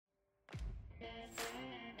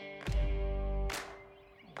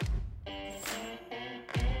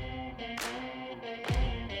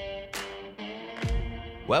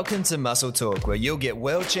Welcome to Muscle Talk, where you'll get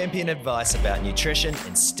world champion advice about nutrition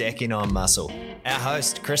and stacking on muscle. Our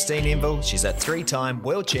host, Christine Enville, she's a 3-time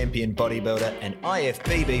world champion bodybuilder, an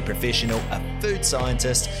IFBB professional, a food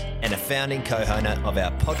scientist, and a founding co-owner of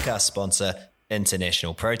our podcast sponsor,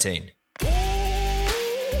 International Protein.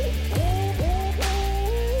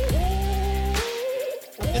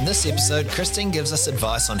 In this episode, Christine gives us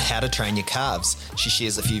advice on how to train your calves. She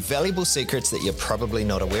shares a few valuable secrets that you're probably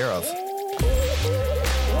not aware of.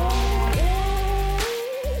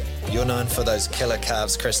 You're known for those killer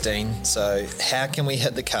calves, Christine. So how can we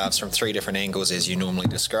hit the calves from 3 different angles as you normally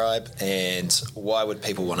describe, and why would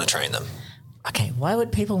people want to train them? Okay, why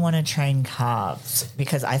would people want to train calves?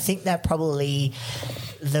 Because I think they're probably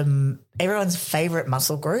everyone's favorite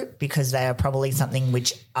muscle group, because they are probably something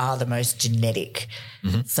which are the most genetic.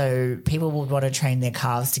 Mm-hmm. So people would want to train their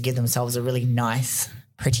calves to give themselves a really nice,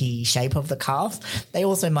 pretty shape of the calf. They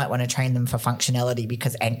also might want to train them for functionality,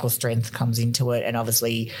 because ankle strength comes into it, and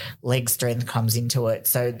obviously leg strength comes into it.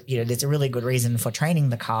 So, there's a really good reason for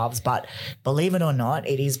training the calves, but believe it or not,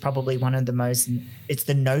 it is probably one of the most, it's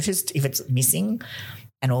the noticed if it's missing,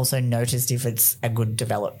 and also noticed if it's a good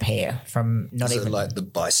developed pair from not is even. It like the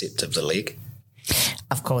bicep of the leg?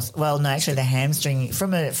 Of course. Well, no, actually the hamstring,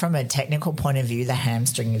 from a technical point of view, the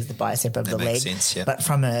hamstring is the bicep of the leg. That makes sense, yeah. But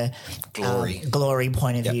from a glory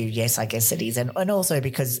point of Yep. view, yes, I guess it is. And also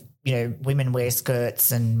because, women wear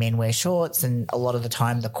skirts and men wear shorts, and a lot of the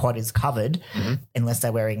time the quad is covered, unless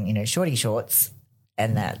they're wearing, shorty shorts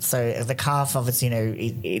and that. So the calf, obviously,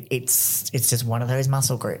 it's just one of those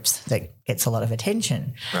muscle groups that gets a lot of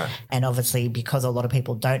attention. Right. And obviously because a lot of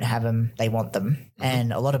people don't have them, they want them. Mm-hmm.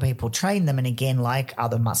 And a lot of people train them. And again, like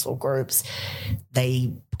other muscle groups,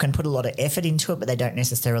 they can put a lot of effort into it, but they don't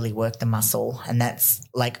necessarily work the muscle. And that's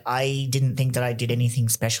like, I didn't think that I did anything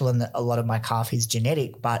special, and that a lot of my calf is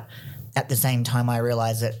genetic, but at the same time, I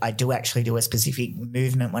realized that I do actually do a specific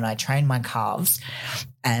movement when I train my calves,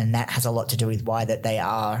 and that has a lot to do with why that they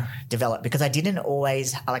are developed, because I didn't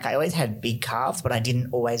always – I always had big calves, but I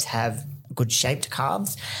didn't always have good shaped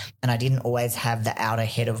calves, and I didn't always have the outer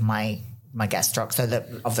head of my gastroc,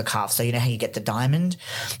 of the calf. So you know how you get the diamond?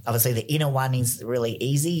 Obviously the inner one is really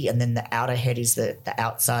easy, and then the outer head is the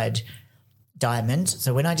outside diamond.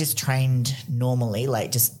 So when I just trained normally,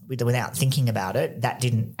 like just without thinking about it, that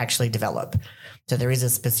didn't actually develop. So there is a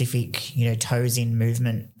specific, toes in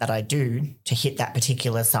movement that I do to hit that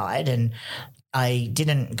particular side. And I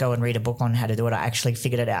didn't go and read a book on how to do it. I actually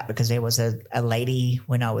figured it out because there was a lady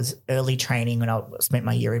when I was early training, when I spent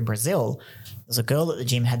my year in Brazil, there was a girl at the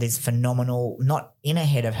gym had this phenomenal, not inner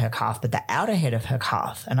head of her calf, but the outer head of her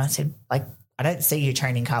calf. And I said, I don't see you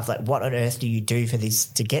training calf. Like, what on earth do you do for this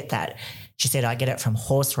to get that? She said, I get it from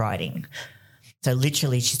horse riding. So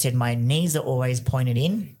literally, she said, my knees are always pointed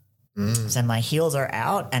in. So my heels are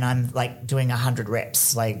out, and I'm like doing 100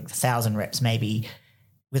 reps, like 1,000 reps maybe,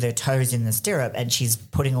 with her toes in the stirrup, and she's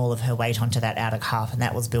putting all of her weight onto that outer calf, and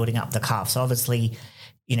that was building up the calf. So obviously,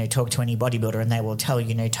 talk to any bodybuilder and they will tell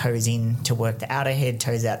you, toes in to work the outer head,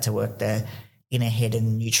 toes out to work the inner head,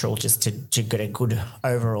 and neutral just to get a good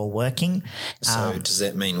overall working. So does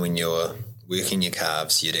that mean when you're working your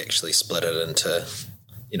calves, you'd actually split it into,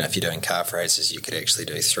 if you're doing calf raises, you could actually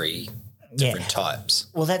do 3 different types?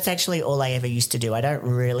 Well, that's actually all I ever used to do. I don't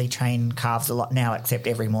really train calves a lot now, except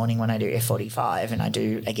every morning when I do F45 and I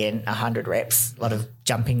do, again, 100 reps, a lot of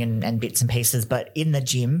jumping and bits and pieces. But in the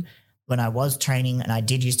gym, when I was training, and I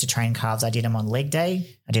did used to train calves, I did them on leg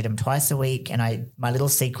day. I did them twice a week, and my little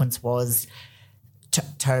sequence was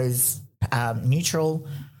toes neutral,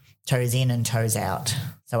 toes in and toes out.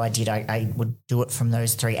 So I would do it from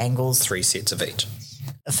those 3 angles. 3 sets of each?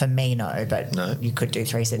 For me, no, but you could do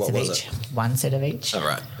 3 sets of each. 1 set of each. Oh,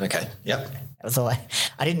 right. Okay. Yep. That was all.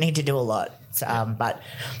 I didn't need to do a lot. So, but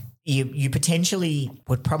you potentially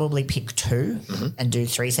would probably pick 2 and do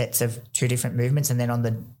 3 sets of 2 different movements, and then on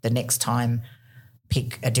the next time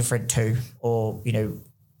pick a different 2, or,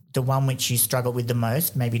 the one which you struggle with the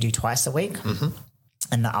most, maybe do twice a week.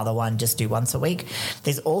 And the other one just do once a week.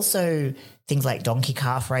 There's also things like donkey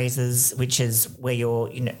calf raises, which is where you're,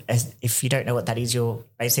 if you don't know what that is, you're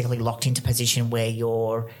basically locked into position where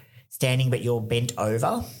you're standing but you're bent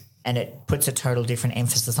over, and it puts a total different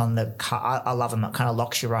emphasis on the calf. I love them. It kind of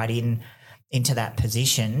locks you right into that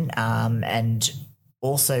position, and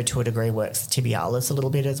also to a degree works tibialis a little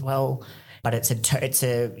bit as well. But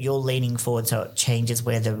you're leaning forward, so it changes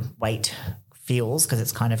where the weight feels, because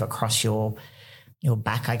it's kind of across your your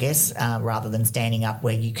back, I guess, rather than standing up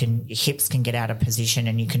where your hips can get out of position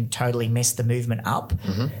and you can totally mess the movement up.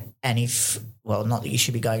 And not that you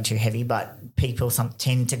should be going too heavy, but people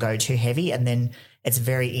tend to go too heavy, and then it's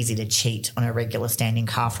very easy to cheat on a regular standing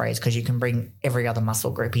calf raise because you can bring every other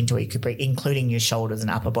muscle group into it. You could bring, including your shoulders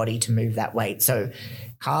and upper body, to move that weight. So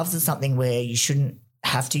calves is something where you shouldn't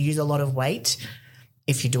have to use a lot of weight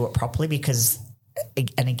if you do it properly, because,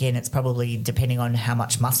 and again, it's probably depending on how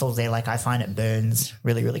much muscle's there. Like I find it burns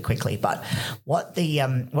really, really quickly. But what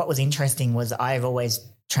was interesting was I've always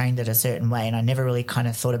trained it a certain way, and I never really kind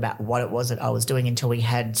of thought about what it was that I was doing until we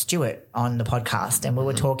had Stuart on the podcast, and we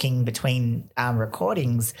were talking between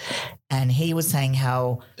recordings, and he was saying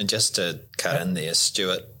how... And just to cut in there,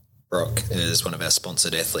 Stuart Brook is one of our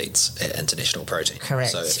sponsored athletes at International Protein.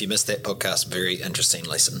 Correct. So if you missed that podcast, very interesting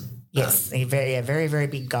lesson. Yes, a very, very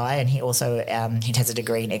big guy, and he also he has a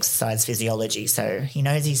degree in exercise physiology, so he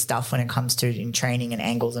knows his stuff when it comes to in training and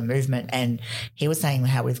angles and movement. And he was saying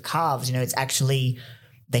how with calves, it's actually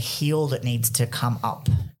the heel that needs to come up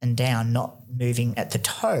and down, not moving at the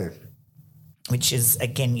toe, which is,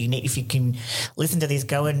 again, you need, if you can listen to this,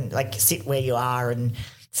 go and like sit where you are and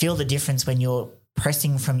feel the difference when you're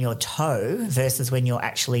pressing from your toe versus when you're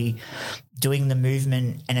actually doing the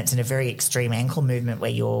movement, and it's in a very extreme ankle movement where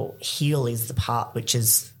your heel is the part which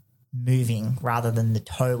is moving rather than the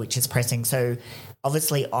toe which is pressing. So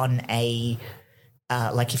obviously on a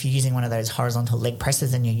like if you're using one of those horizontal leg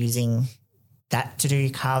presses and you're using that to do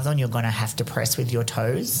your calves on, you're going to have to press with your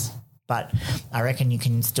toes. But I reckon you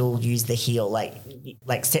can still use the heel,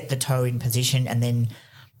 like set the toe in position and then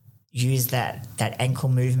use that ankle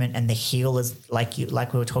movement, and the heel is like we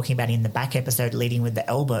were talking about in the back episode, leading with the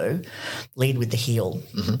elbow, lead with the heel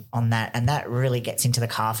on that. And that really gets into the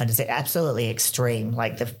calf, and it's absolutely extreme,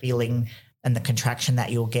 like the feeling and the contraction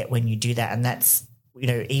that you'll get when you do that. And that's,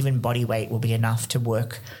 even body weight will be enough to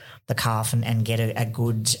work the calf and get a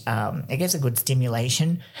good, I guess, a good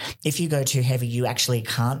stimulation. If you go too heavy, you actually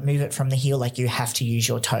can't move it from the heel. Like you have to use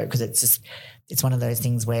your toe, because it's one of those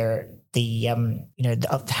things where the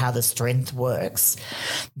of how the strength works,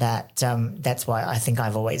 that's why I think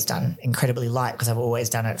I've always done incredibly light, because I've always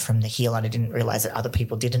done it from the heel, and I didn't realize that other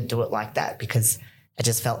people didn't do it like that because it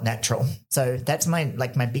just felt natural. So that's my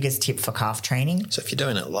biggest tip for calf training. So if you're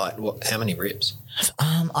doing it light, how many reps?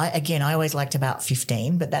 I always liked about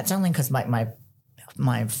 15, but that's only because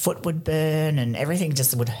my foot would burn and everything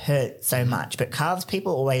just would hurt so much. But calves,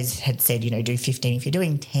 people always had said, do 15. If you're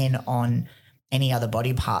doing 10 on any other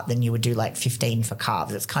body part, then you would do like 15 for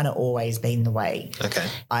calves. It's kind of always been the way. Okay.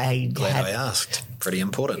 Glad I asked. Pretty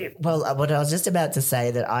important. Well, what I was just about to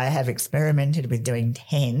say, that I have experimented with doing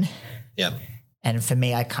 10. Yeah. And for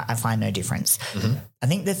me, I find no difference. I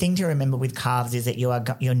think the thing to remember with calves is that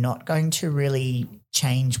you're not going to really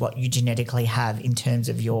change what you genetically have in terms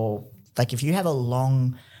of if you have a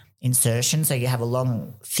long insertion, so you have a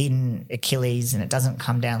long, thin Achilles and it doesn't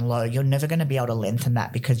come down low, you're never going to be able to lengthen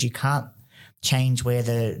that, because you can't change where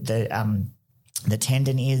the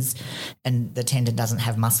tendon is, and the tendon doesn't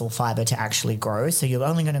have muscle fiber to actually grow. So you're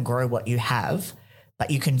only going to grow what you have. But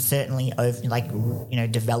you can certainly,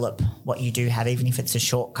 develop what you do have. Even if it's a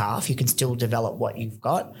short calf, you can still develop what you've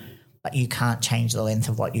got, but you can't change the length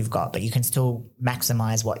of what you've got, but you can still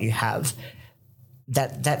maximize what you have.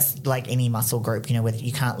 That's like any muscle group, whether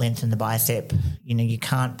you can't lengthen the bicep, you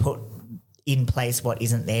can't put in place what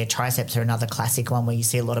isn't there. Triceps are another classic one where you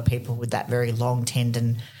see a lot of people with that very long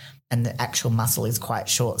tendon and the actual muscle is quite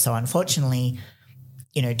short. So unfortunately,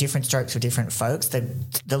 different strokes for different folks.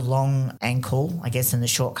 The long ankle, I guess, and the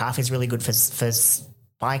short calf is really good for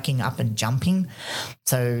spiking up and jumping.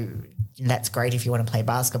 So that's great if you want to play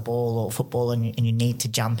basketball or football and you need to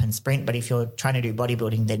jump and sprint. But if you're trying to do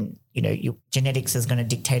bodybuilding, then, your genetics is going to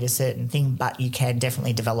dictate a certain thing, but you can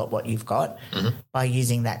definitely develop what you've got by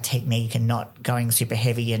using that technique and not going super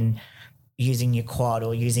heavy and using your quad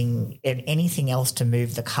or using anything else to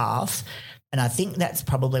move the calf. And I think that's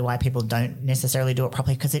probably why people don't necessarily do it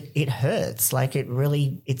properly, because it hurts. Like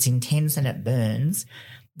it's intense and it burns.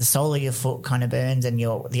 The sole of your foot kind of burns, and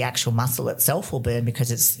the actual muscle itself will burn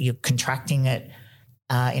because you're contracting it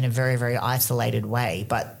in a very, very isolated way.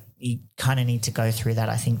 But you kind of need to go through that,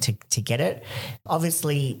 I think, to get it.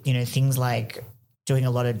 Obviously, things like doing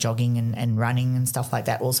a lot of jogging and running and stuff like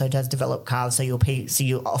that also does develop calves. So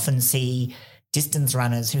you'll often see distance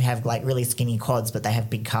runners who have like really skinny quads, but they have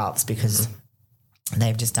big calves because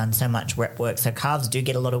they've just done so much rep work. So calves do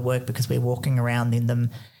get a lot of work because we're walking around in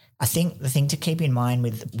them. I think the thing to keep in mind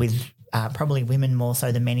with probably women more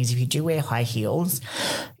so than men is if you do wear high heels,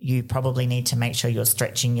 you probably need to make sure you're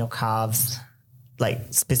stretching your calves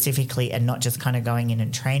like specifically and not just kind of going in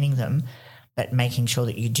and training them. but making sure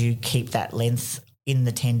that you do keep that length in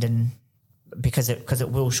the tendon because it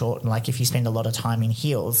will shorten. Like if you spend a lot of time in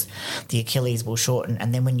heels, the Achilles will shorten.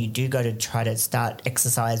 And then when you do go to try to start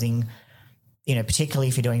exercising, particularly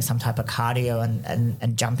if you're doing some type of cardio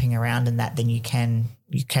and jumping around and that, then you can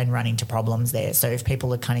run into problems there. So if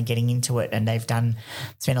people are kind of getting into it and they've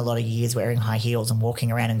spent a lot of years wearing high heels and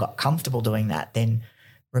walking around and got comfortable doing that, then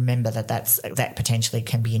remember that potentially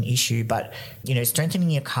can be an issue. But, strengthening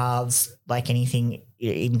your calves, like anything,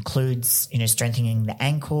 it includes, strengthening the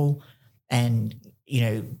ankle and,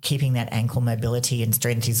 keeping that ankle mobility and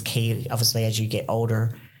strength is key, obviously, as you get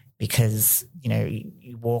older, because,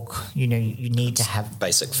 you walk, you need to have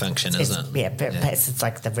basic function, isn't it? Yeah. It's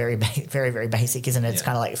like the very, very, very basic, isn't it? It's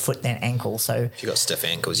kind of like foot then ankle. So if you've got stiff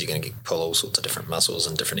ankles, you're going to pull all sorts of different muscles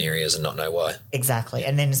in different areas and not know why. Exactly.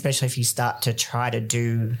 And then especially if you start to try to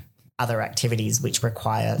do other activities which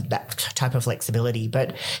require that type of flexibility.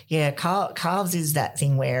 But yeah, calves is that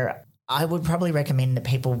thing where I would probably recommend that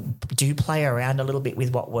people do play around a little bit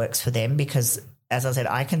with what works for them, because as I said,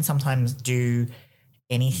 I can sometimes do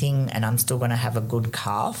anything and I'm still going to have a good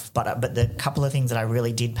calf. But the couple of things that I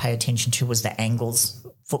really did pay attention to was the angles,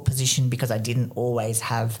 foot position, because I didn't always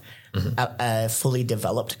have a fully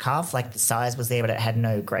developed calf. Like the size was there, but it had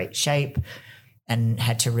no great shape, and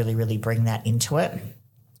had to really, really bring that into it.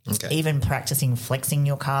 Okay. Even practicing flexing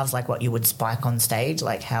your calves, like what you would spike on stage,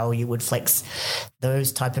 like how you would flex,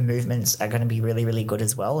 those type of movements are going to be really, really good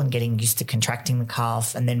as well. And getting used to contracting the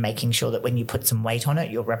calf and then making sure that when you put some weight on it,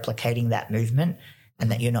 you're replicating that movement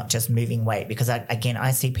and that you're not just moving weight. Because I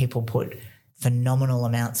see people put phenomenal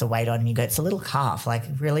amounts of weight on and you go, it's a little calf. Like,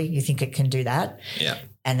 really? You think it can do that? Yeah.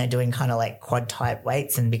 And they're doing kind of like quad type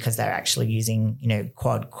weights, and because they're actually using,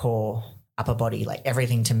 quad, core, upper body, like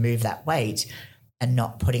everything to move that weight, and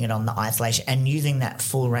not putting it on the isolation and using that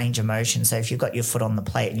full range of motion. So if you've got your foot on the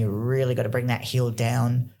plate and you really got to bring that heel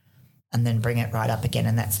down and then bring it right up again,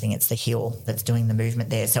 and that's the thing, it's the heel that's doing the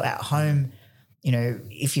movement there. So at home,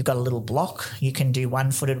 if you've got a little block, you can do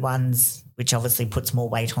one-footed ones, which obviously puts more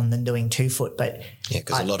weight on than doing 2-foot. But yeah,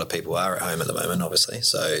 because a lot of people are at home at the moment, obviously.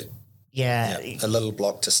 So yeah, a little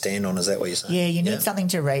block to stand on. Is that what you're saying? Yeah, you need something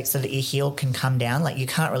to raise so that your heel can come down. Like you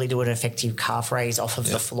can't really do an effective calf raise off of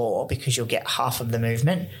the floor because you'll get half of the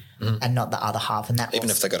movement and not the other half. And that even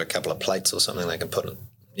if they've got a couple of plates or something, they can put it.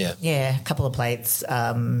 Yeah. Yeah, a couple of plates.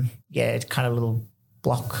 kind of little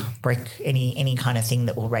block, brick, any kind of thing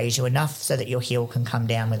that will raise you enough so that your heel can come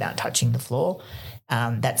down without touching the floor.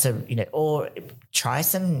 That's or try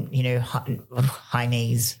some, high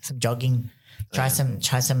knees, some jogging. Try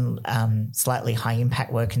some slightly high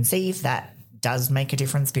impact work and see if that does make a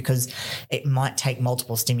difference, because it might take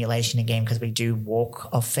multiple stimulation again, because we do walk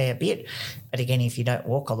a fair bit. But again, if you don't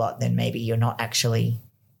walk a lot, then maybe you're not actually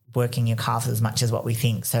working your calves as much as what we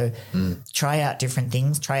think. So try out different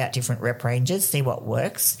things, try out different rep ranges, see what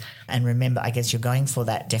works. And remember, I guess you're going for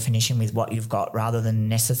that definition with what you've got rather than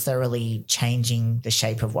necessarily changing the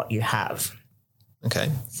shape of what you have.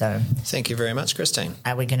 Okay. So thank you very much, Christine.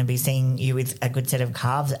 Are we going to be seeing you with a good set of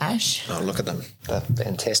calves, Ash? Oh, look at them. They're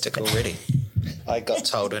fantastic already. I got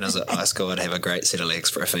told when I was at high school I'd have a great set of legs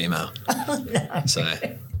for a female. Oh, no. So,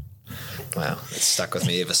 wow, it's stuck with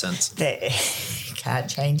me ever since. Can't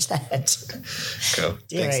change that. Cool.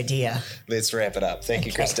 Dear, Thanks. oh dear. Let's wrap it up. Thank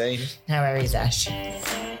you, Christine. No worries, Ash.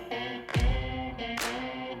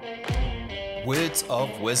 Words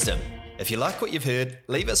of wisdom. If you like what you've heard,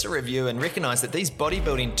 leave us a review and recognise that these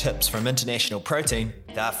bodybuilding tips from International Protein,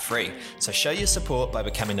 they're free. So show your support by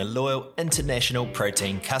becoming a loyal International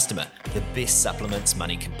Protein customer, the best supplements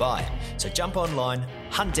money can buy. So jump online,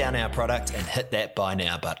 hunt down our product and hit that buy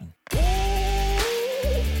now button.